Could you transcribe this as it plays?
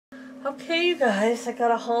Okay, you guys, I got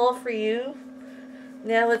a haul for you.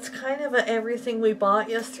 Now, it's kind of everything we bought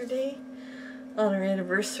yesterday on our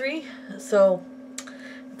anniversary. So,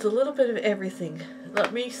 it's a little bit of everything.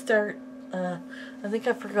 Let me start. I think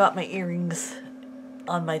I forgot my earrings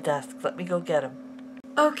on my desk. Let me go get them.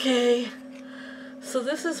 Okay, so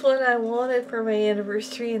this is what I wanted for my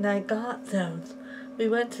anniversary, and I got them. We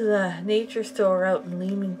went to the nature store out in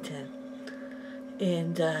Leamington,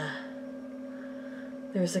 and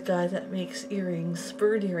there's a guy that makes earrings,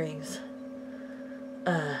 bird earrings.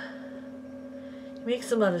 He makes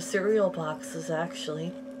them out of cereal boxes,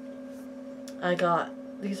 actually. I got,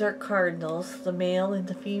 these are cardinals, the male and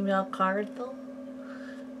the female cardinal.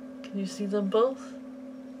 Can you see them both?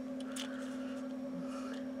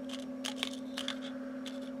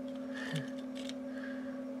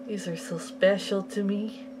 These are so special to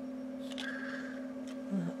me.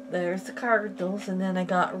 There's the cardinals, and then I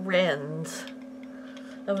got wrens.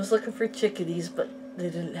 I was looking for chickadees, but they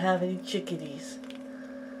didn't have any chickadees.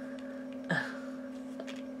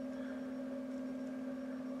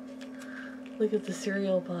 Look at the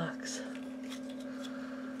cereal box.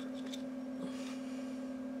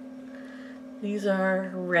 These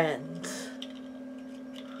are wrens.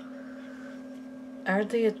 Aren't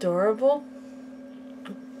they adorable?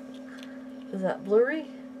 Is that blurry?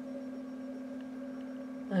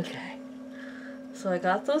 Okay. So I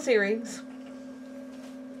got those earrings.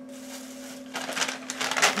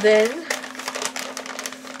 Then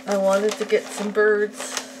I wanted to get some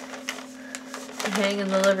birds to hang in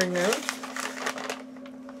the living room.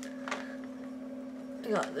 I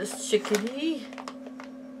got this chickadee.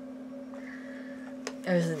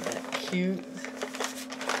 Isn't that cute?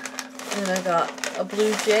 And I got a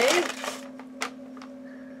blue jay.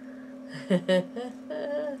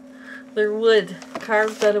 They're wood,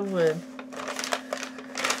 carved out of wood.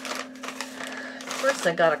 First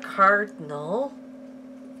I got a cardinal.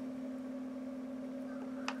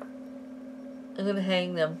 I'm going to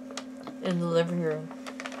hang them in the living room.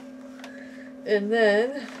 And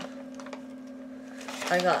then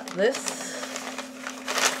I got this.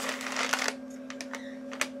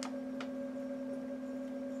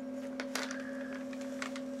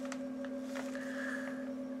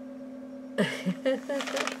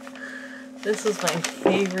 This is my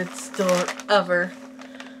favorite store ever.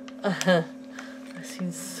 I've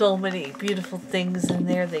seen so many beautiful things in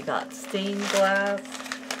there. They got stained glass.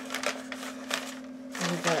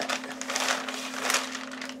 We got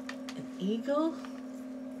an eagle.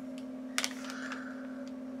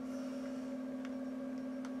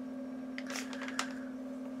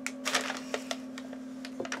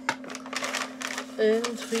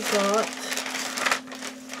 And we got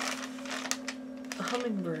a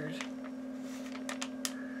hummingbird.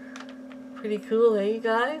 Pretty cool, eh, you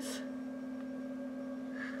guys?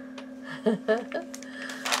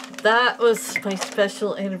 That was my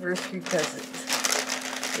special anniversary present.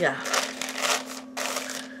 Yeah.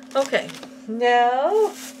 Okay,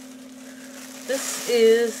 now this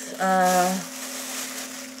is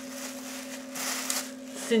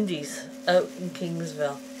Cindy's out in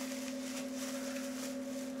Kingsville.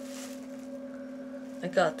 I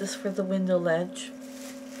got this for the window ledge.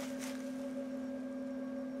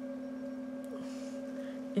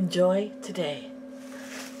 Enjoy today.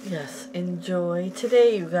 Yes, enjoy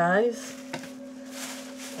today, you guys.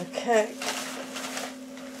 Okay.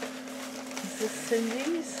 This is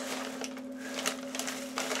Cindy's.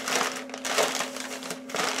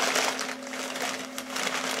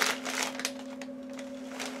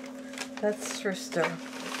 That's for stir.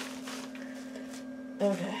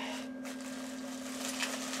 Okay.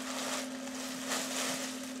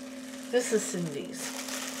 This is Cindy's.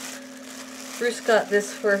 Bruce got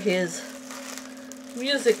this for his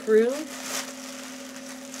music room.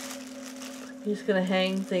 He's gonna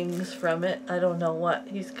hang things from it. I don't know what.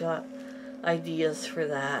 He's got ideas for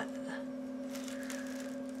that.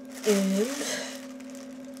 And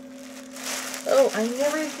oh, I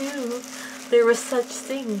never knew there was such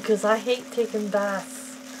thing, because I hate taking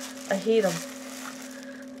baths. I hate them.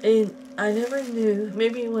 And I never knew.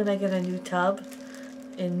 Maybe when I get a new tub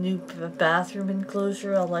and new bathroom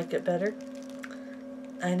enclosure, I'll like it better.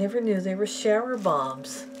 I never knew there were shower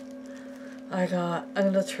bombs. I'm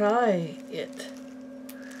gonna try it.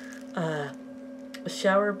 A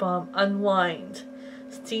shower bomb unwind,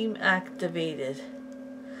 steam activated.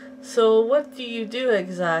 So what do you do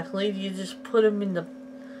exactly? Do you just put them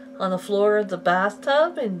on the floor of the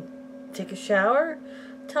bathtub and take a shower?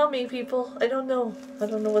 Tell me, people. I don't know. I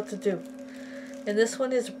don't know what to do. And this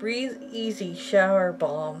one is Breathe Easy Shower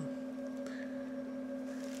Bomb.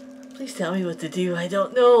 Please tell me what to do. I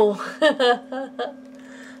don't know.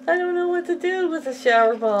 I don't know what to do with a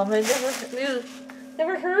shower bomb. I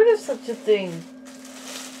never heard of such a thing.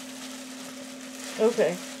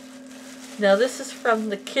 Okay. Now this is from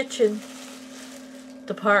the kitchen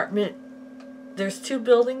department. There's 2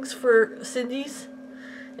 buildings for Cindy's,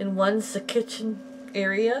 and one's the kitchen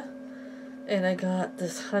area. And I got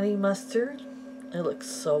this honey mustard. It looks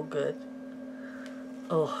so good.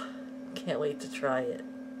 Oh, can't wait to try it.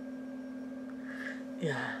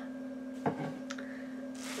 Yeah.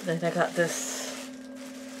 Then I got this.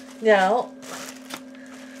 Now,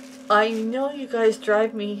 I know you guys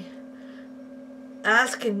drive me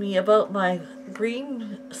asking me about my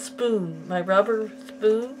green spoon, my rubber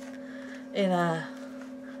spoon, and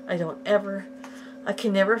I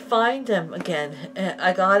can never find them again.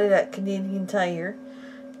 I got it at Canadian Tire,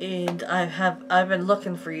 and I've been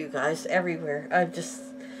looking for you guys everywhere. I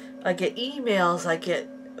get emails, I get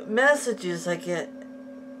messages, I get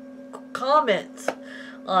comments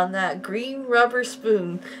on that green rubber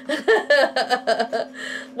spoon.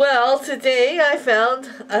 Well, today I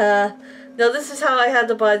found, now this is how I had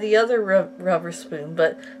to buy the other rubber spoon,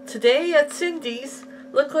 but today at Cindy's,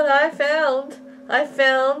 look what I found. I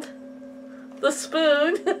found the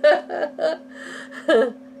spoon.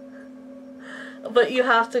 But you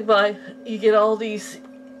have to you get all these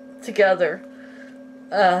together.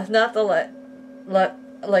 Not to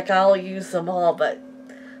like I'll use them all, but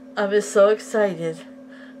I was so excited.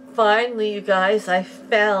 Finally, you guys, I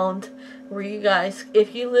found where you guys,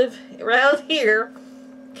 if you live around here,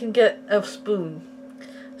 can get a spoon.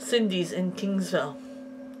 Cindy's in Kingsville.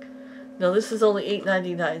 Now this is only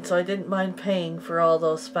 $8.99, so I didn't mind paying for all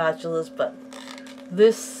those spatulas, but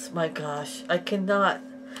this, my gosh, I cannot.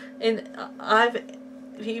 And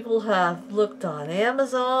people have looked on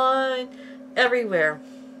Amazon, everywhere.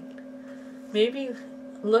 Maybe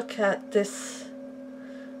look at this.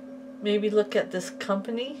 Maybe look at this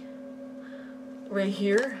company right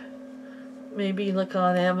here. Maybe look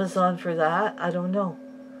on Amazon for that. I don't know.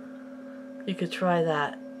 You could try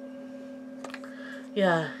that.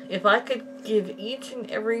 Yeah, if I could give each and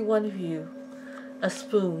every one of you a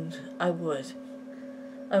spoon, I would.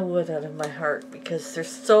 I would out of my heart, because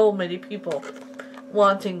there's so many people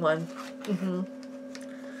wanting one.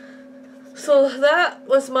 So that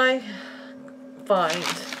was my find.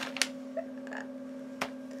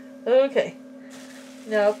 Okay.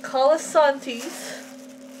 Now, Colasantes.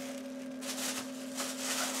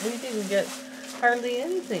 We didn't get hardly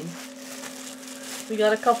anything. We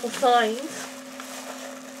got a couple signs.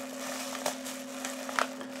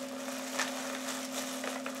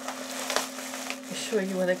 I'll show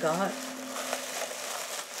you what I got.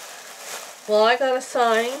 Well, I got a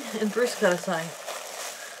sign, and Bruce got a sign.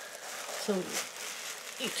 So we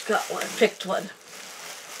each got one, picked one.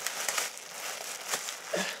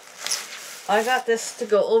 I got this to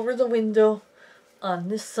go over the window on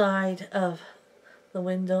this side of the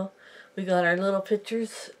window. We got our little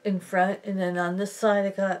pictures in front, and then on this side I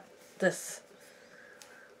got this.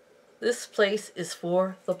 This place is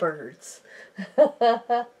for the birds.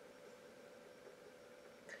 I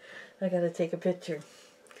gotta take a picture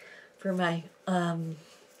for my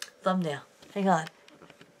thumbnail. Hang on.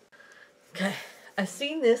 Okay, I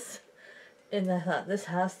seen this, and I thought this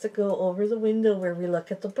has to go over the window where we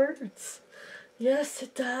look at the birds. Yes,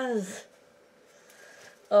 it does.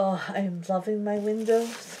 Oh, I'm loving my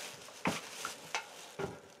windows.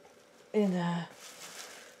 And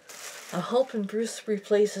I'm hoping Bruce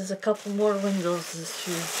replaces a couple more windows this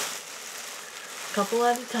year. A couple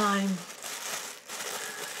at a time.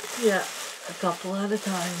 Yeah, a couple at a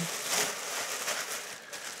time.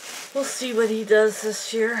 We'll see what he does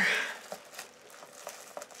this year.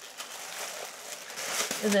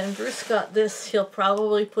 And then Bruce got this. He'll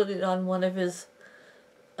probably put it on one of his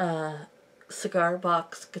cigar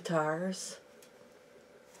box guitars.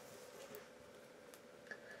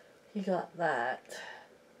 He got that.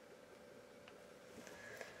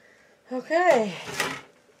 Okay.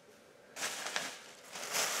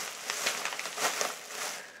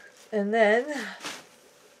 And then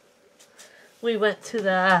we went to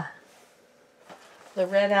the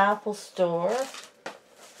Red Apple store.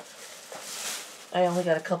 I only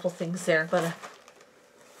got a couple things there, but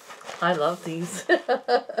I love these.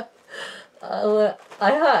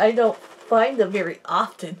 I don't find them very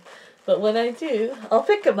often, but when I do, I'll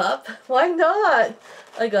pick them up. Why not?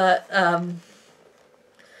 I got,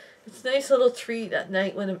 it's a nice little treat at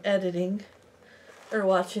night when I'm editing or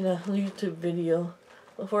watching a YouTube video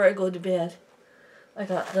before I go to bed. I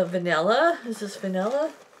got the vanilla. Is this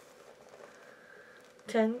vanilla?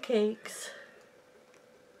 10 cakes.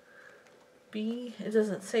 It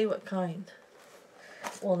doesn't say what kind.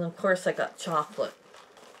 Well, and of course I got chocolate.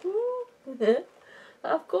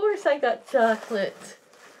 Of course I got chocolate.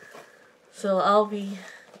 So I'll be,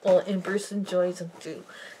 well, and Bruce enjoys them too.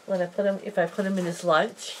 When I put him, if I put him in his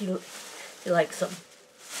lunch, he likes them.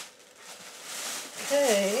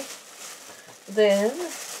 Okay. Then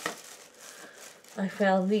I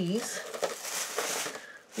found these.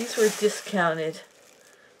 These were discounted.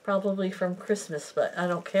 Probably from Christmas, but I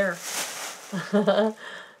don't care.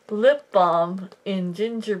 Lip balm in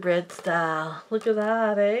gingerbread style. Look at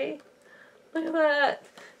that, eh? Look at that.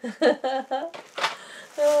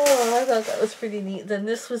 Oh, I thought that was pretty neat. Then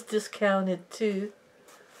this was discounted too.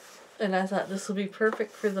 And I thought this will be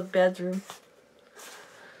perfect for the bedroom.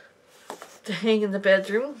 To hang in the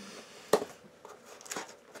bedroom.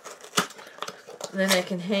 Then I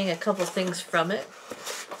can hang a couple things from it.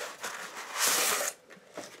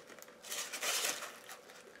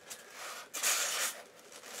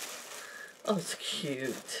 Oh, it's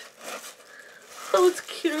cute. Oh, it's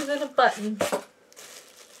cuter than a button.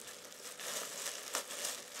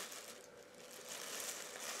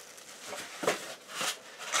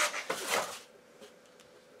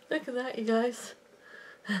 Look at that, you guys.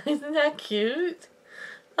 Isn't that cute?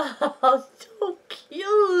 Oh, so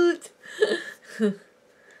cute.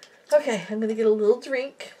 Okay, I'm going to get a little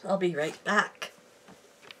drink. I'll be right back.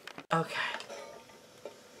 Okay.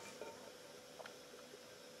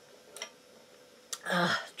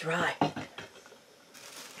 Dry.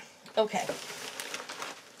 Okay.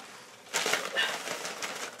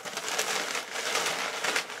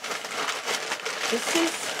 This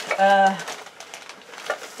is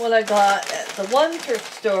what I got at the one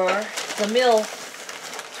thrift store, the Mill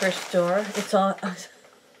thrift store. It's on.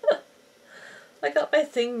 I got my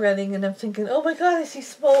thing running and I'm thinking, oh my god, I see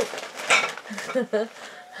smoke.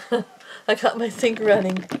 I got my thing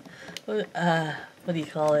running. What do you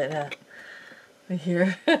call it?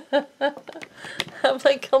 Here. I'm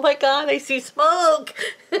like, oh my god, I see smoke.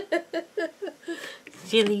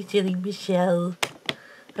 Silly, silly Michelle.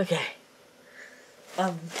 Okay.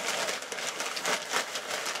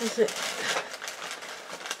 Is it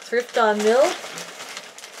Thrift on Mill?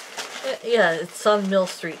 Yeah, it's on Mill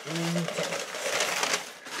Street in Leamington.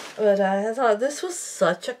 But I thought this was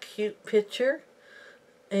such a cute picture,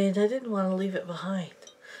 and I didn't want to leave it behind.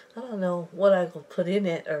 I don't know what I will put in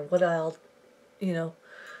it or what I'll, you know,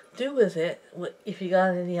 do with it. If you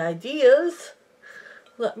got any ideas,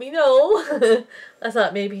 let me know. I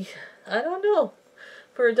thought maybe, I don't know,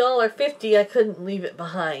 for $1.50 I couldn't leave it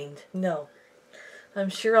behind. No. I'm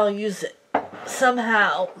sure I'll use it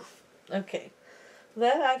somehow. Okay.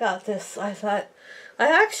 Then I got this. I thought, I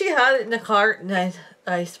actually had it in the cart and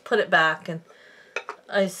I put it back and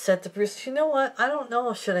I said to Bruce, you know what? I don't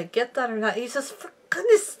know. Should I get that or not? He says, for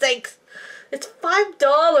goodness sakes, it's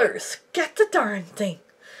 $5. Get the darn thing.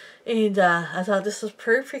 And I thought this was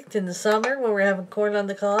perfect in the summer when we're having corn on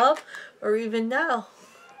the cob, or even now.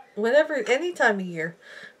 Whenever, any time of year,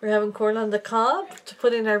 we're having corn on the cob to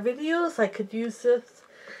put in our videos. I could use this.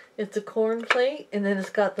 It's a corn plate, and then it's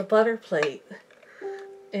got the butter plate.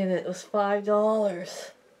 And it was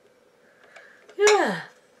 $5. Yeah.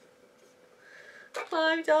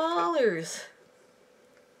 $5.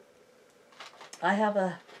 I have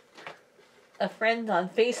a friend on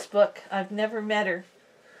Facebook. I've never met her.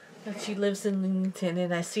 But she lives in Leamington,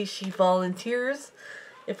 and I see she volunteers.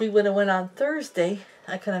 If we would have went on Thursday,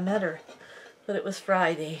 I could have met her. But it was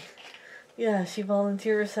Friday. Yeah, she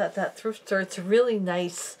volunteers at that thrift store. It's really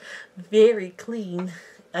nice, very clean.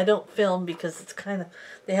 I don't film because it's kind of,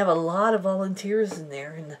 they have a lot of volunteers in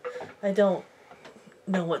there, and I don't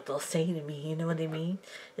know what they'll say to me, you know what I mean?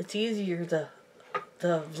 It's easier to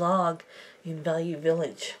vlog in Value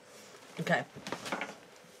Village. Okay.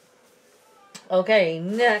 Okay,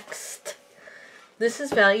 next. This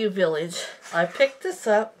is Value Village. I picked this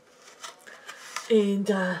up, and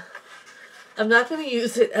I'm not going to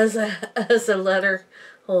use it as a letter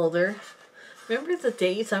holder. Remember the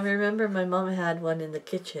days? I remember my mom had one in the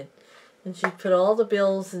kitchen, and she put all the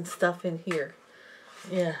bills and stuff in here.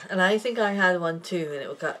 Yeah, and I think I had one too, and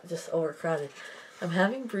it got just overcrowded. I'm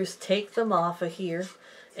having Bruce take them off of here,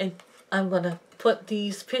 and I'm going to put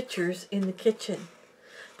these pictures in the kitchen.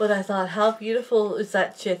 But I thought, how beautiful is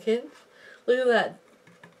that chicken? Look at that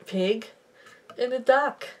pig and a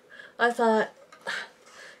duck. I thought,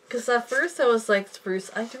 because at first I was like, Bruce,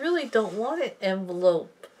 I really don't want an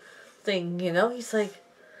envelope thing, you know? He's like,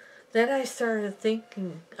 then I started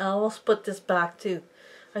thinking, I almost put this back too.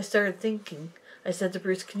 I started thinking, I said to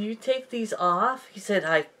Bruce, can you take these off? He said,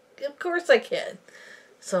 of course I can.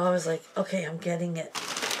 So I was like, okay, I'm getting it.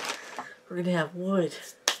 We're going to have wood.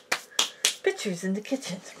 Pictures in the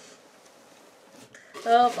kitchen.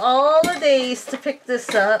 Of all the days to pick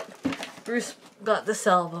this up, Bruce got this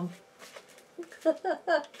album.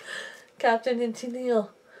 Captain and Tennille.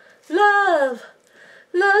 Love,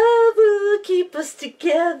 love will keep us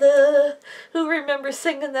together. Who remembers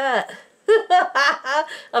singing that?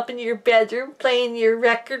 Up in your bedroom playing your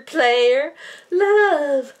record player.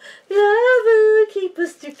 Love, love will keep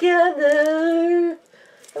us together.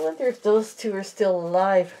 I wonder if those two are still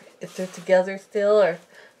alive. If they're together still or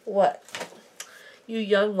what. You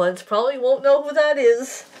young ones probably won't know who that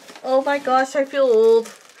is. Oh my gosh, I feel old.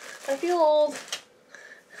 I feel old.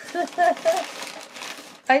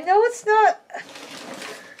 I know it's not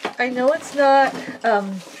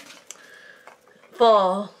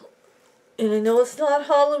fall. And I know it's not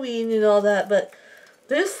Halloween and all that, but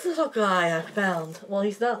this little guy I found, well,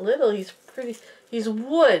 he's not little, he's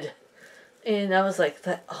wood. And I was like,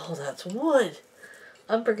 oh, that's wood.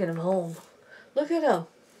 I'm bringing him home. Look at him.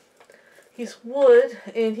 He's wood,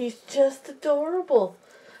 and he's just adorable.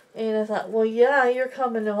 And I thought, well, yeah, you're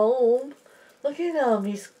coming home. Look at him.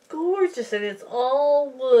 He's gorgeous, and it's all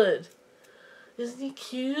wood. Isn't he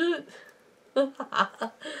cute?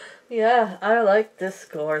 Yeah, I like this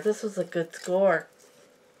score. This was a good score,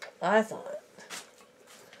 I thought.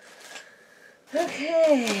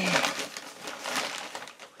 Okay.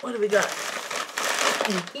 What do we got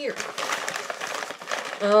in here?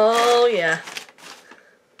 Oh, yeah.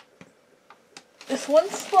 This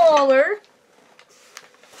one's smaller.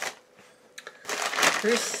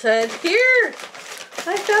 Bruce said, here,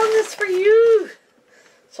 I found this for you.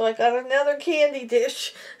 So I got another candy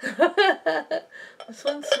dish. This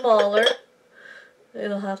one's smaller.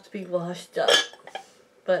 It'll have to be washed up.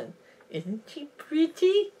 But isn't she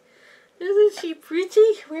pretty? Isn't she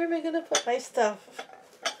pretty? Where am I going to put my stuff?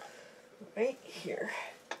 Right here.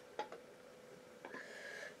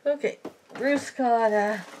 Okay, Bruce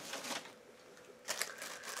got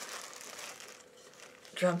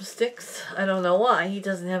drumsticks. I don't know why he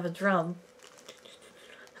doesn't have a drum.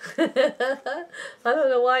 I don't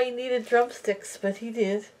know why he needed drumsticks, but he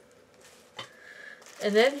did.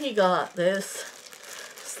 And then he got this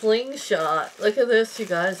slingshot. Look at this, you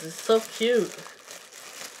guys. It's so cute.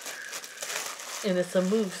 And it's a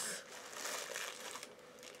moose.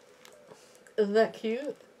 Isn't that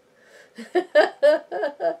cute?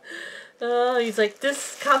 Oh, he's like,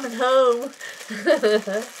 this is coming home.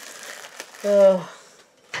 Oh,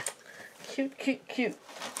 cute, cute, cute.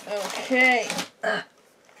 Okay.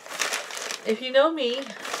 If you know me,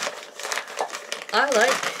 I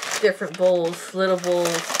like different bowls, little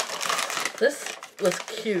bowls. This was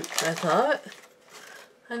cute, I thought.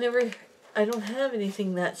 I don't have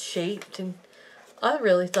anything that's shaped, and I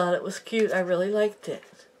really thought it was cute. I really liked it.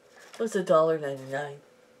 It was $1.99.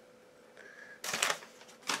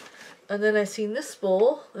 And then I seen this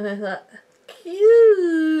bowl, and I thought,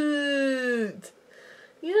 cute!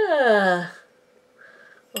 Yeah!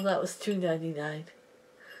 Well, that was $2.99.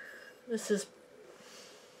 This is,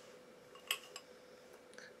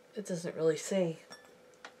 it doesn't really say.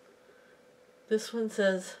 This one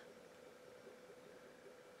says,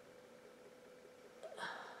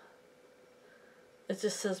 it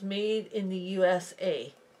just says made in the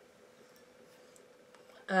USA.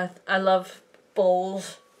 I love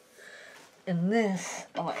bowls. And this,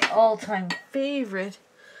 my all-time favorite,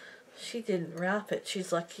 she didn't wrap it.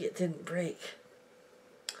 She's lucky it didn't break.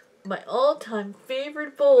 My all-time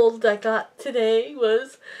favorite bowl that I got today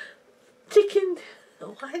was chicken.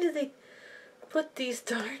 Why do they put these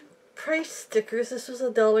darn price stickers? This was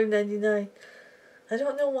 $1.99. I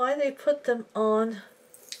don't know why they put them on.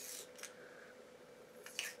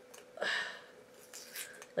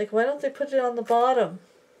 Like, why don't they put it on the bottom?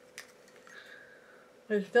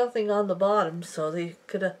 There's nothing on the bottom, so they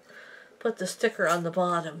could have put the sticker on the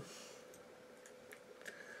bottom.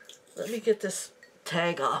 Let me get this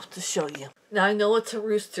tag off to show you. Now I know it's a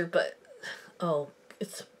rooster, but oh,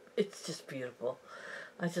 it's just beautiful.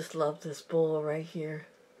 I just love this bowl right here.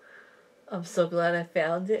 I'm so glad I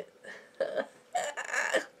found it.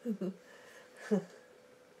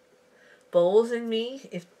 Bowls and me,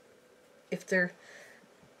 if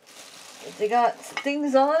they got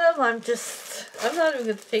things on them, I'm not even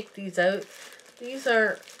going to take these out. These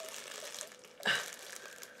are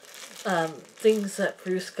things that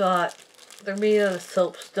Bruce got. They're made out of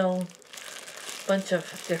soapstone. Bunch of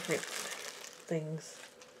different things.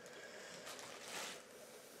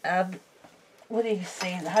 What do you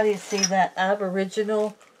say? How do you say that?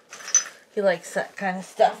 Aboriginal? He likes that kind of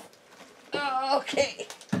stuff. Oh, okay.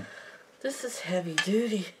 This is heavy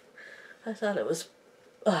duty. I thought it was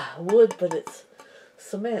wood, but it's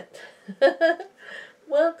cement.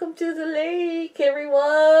 Welcome to the lake,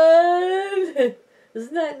 everyone.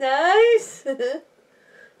 Isn't that nice?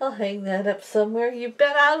 I'll hang that up somewhere. You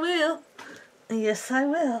bet I will. Yes, I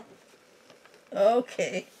will.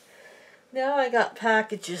 Okay. Now I got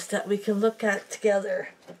packages that we can look at together.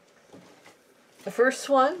 The first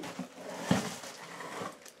one.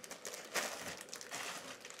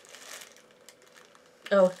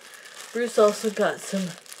 Oh, Bruce also got some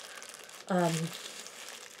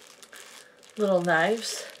little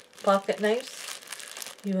knives, pocket knives.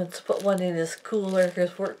 He wants to put one in his cooler,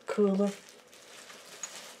 his work cooler.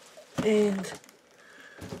 And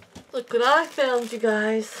look what I found, you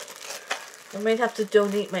guys. I might have to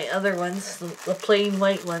donate my other ones, the plain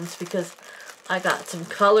white ones, because I got some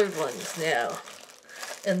colored ones now.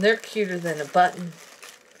 And they're cuter than a button.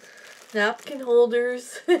 Napkin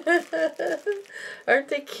holders. Aren't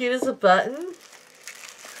they cute as a button?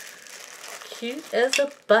 Cute as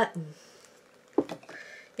a button.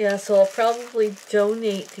 Yeah, so I'll probably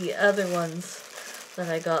donate the other ones that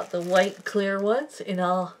I got, the white clear ones, and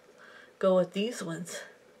I'll go with these ones.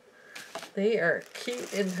 They are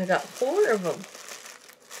cute, and I got 4 of them.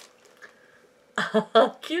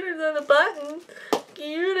 Cuter than a button.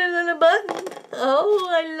 Cuter than a button. Oh,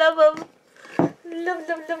 I love them. Love,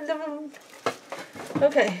 love, love, love them.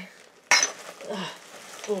 Okay.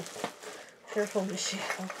 Oh, careful,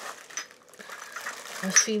 Michelle.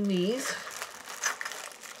 I've seen these.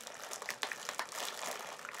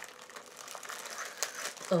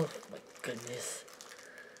 Oh my goodness.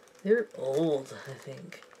 They're old, I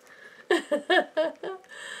think.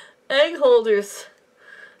 Egg holders.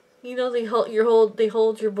 You know they hold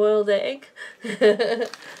your boiled egg.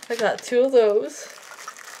 I got 2 of those.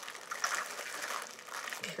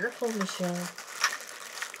 Careful, Michelle.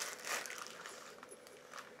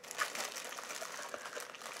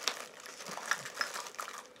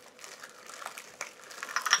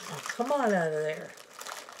 Oh, come on out of there.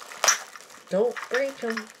 Don't break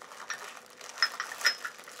them.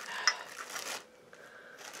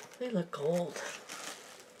 They look old.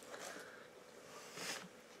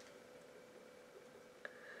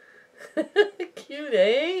 Cute,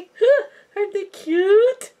 eh? Aren't they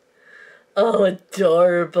cute? Oh,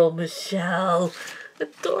 adorable, Michelle.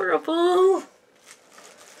 Adorable.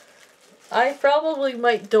 I probably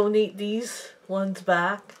might donate these ones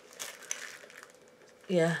back.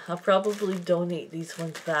 Yeah, I'll probably donate these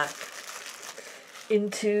ones back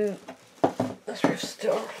into the thrift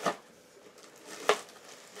store.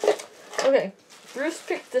 Okay, Bruce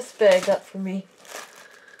picked this bag up for me.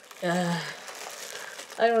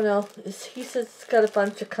 I don't know. He says it's got a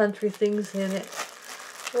bunch of country things in it.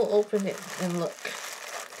 We'll open it and look.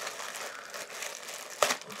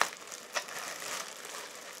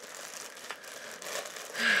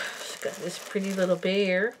 She's got this pretty little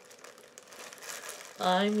bear.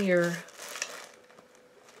 I'm your...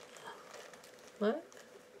 What?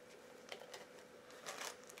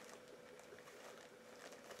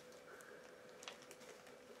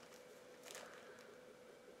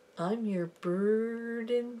 I'm your bird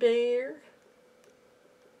and bear.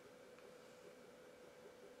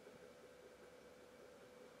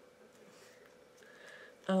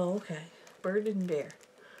 Oh, okay. Bird and bear.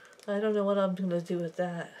 I don't know what I'm going to do with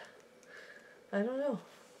that. I don't know.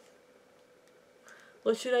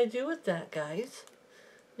 What should I do with that, guys?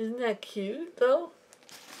 Isn't that cute, though?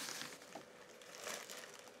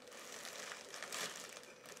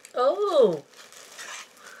 Oh!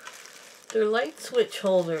 They're light switch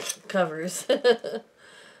holder covers.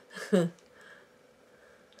 I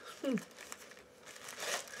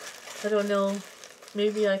don't know.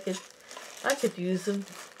 Maybe I could use them.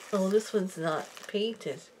 Oh, this one's not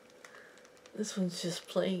painted. This one's just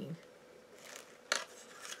plain.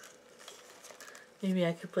 Maybe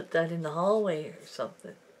I could put that in the hallway or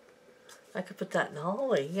something. I could put that in the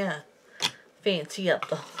hallway, yeah. Fancy up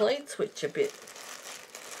the light switch a bit.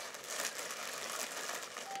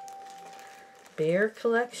 Bear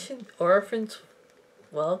collection? Orphans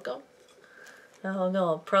welcome? I don't know.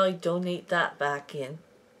 I'll probably donate that back in.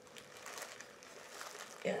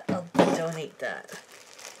 Yeah, I'll donate that.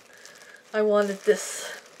 I wanted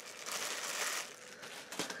this.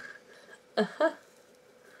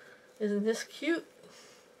 Isn't this cute?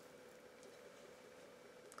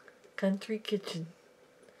 Country kitchen.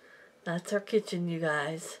 That's our kitchen, you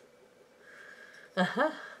guys.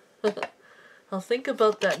 I'll think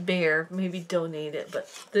about that bear, maybe donate it, but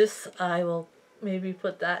this I will maybe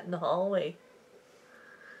put that in the hallway.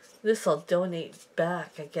 This I'll donate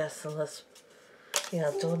back, I guess, unless, yeah,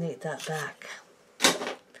 I'll donate that back.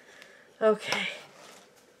 Okay.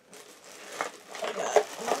 I got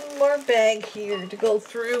one more bag here to go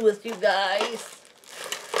through with you guys.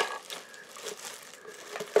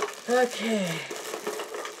 Okay.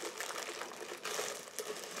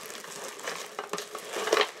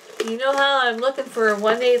 You know how I'm looking for a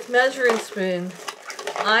 1/8 measuring spoon.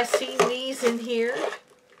 I seen these in here.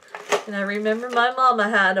 And I remember my mama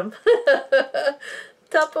had them.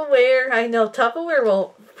 Tupperware. I know Tupperware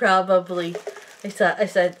won't probably. I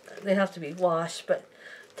said they have to be washed, but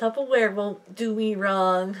Tupperware won't do me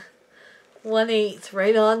wrong. 1/8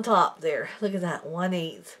 right on top there. Look at that,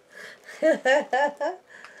 1/8.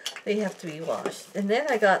 They have to be washed. And then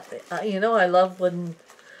I got, you know, I love wooden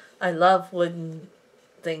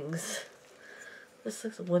things. This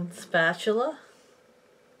is a wooden spatula.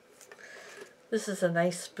 This is a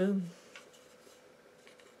nice spoon.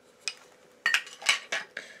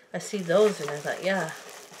 I see those and I thought, yeah,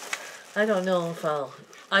 I don't know if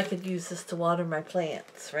I could use this to water my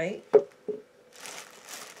plants, right?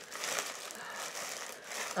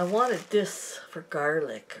 I wanted this for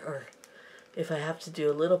garlic, or if I have to do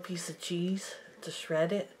a little piece of cheese to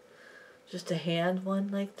shred it, just a hand one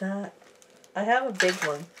like that. I have a big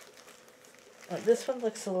one, but this one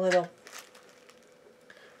looks a little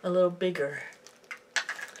bigger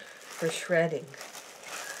for shredding.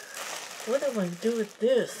 What am I going to do with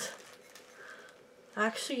this?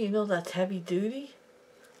 Actually, you know that's heavy duty?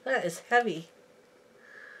 That is heavy.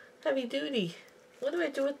 Heavy duty. What do I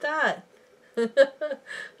do with that? I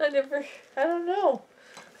don't know.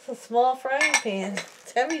 It's a small frying pan.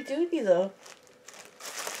 It's heavy duty though.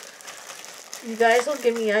 You guys will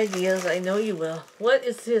give me ideas. I know you will. What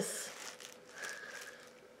is this?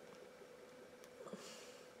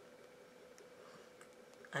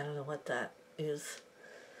 I don't know what that is.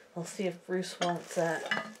 I'll see if Bruce wants that.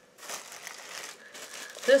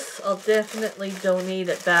 This, I'll definitely donate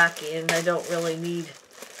it back in. I don't really need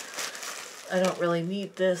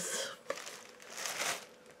this.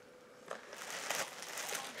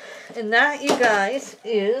 And that, you guys,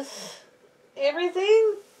 is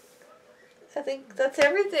everything. I think that's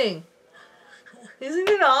everything. Isn't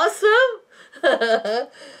it awesome?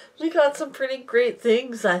 We got some pretty great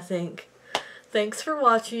things, I think. Thanks for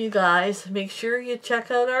watching, you guys. Make sure you check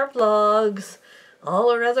out our vlogs, all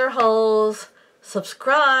our other hauls.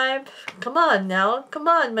 Subscribe. Come on now. Come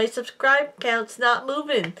on. My subscribe count's not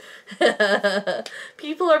moving.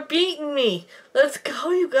 People are beating me. Let's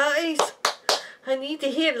go, you guys. I need to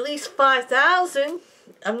hit at least 5,000.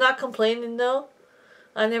 I'm not complaining, though.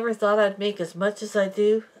 I never thought I'd make as much as I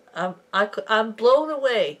do. I'm blown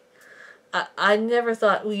away. I never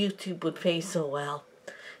thought YouTube would pay so well.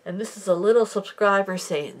 And this is a little subscriber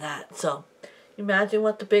saying that. So, imagine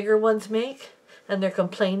what the bigger ones make. And they're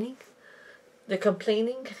complaining. They're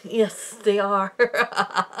complaining? Yes, they are.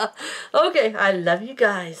 Okay, I love you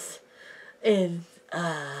guys. And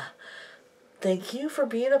thank you for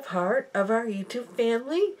being a part of our YouTube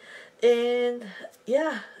family. And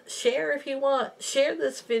yeah, share if you want. Share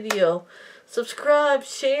this video. Subscribe,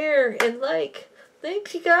 share, and like.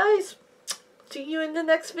 Thanks, you guys. See you in the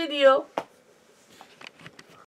next video.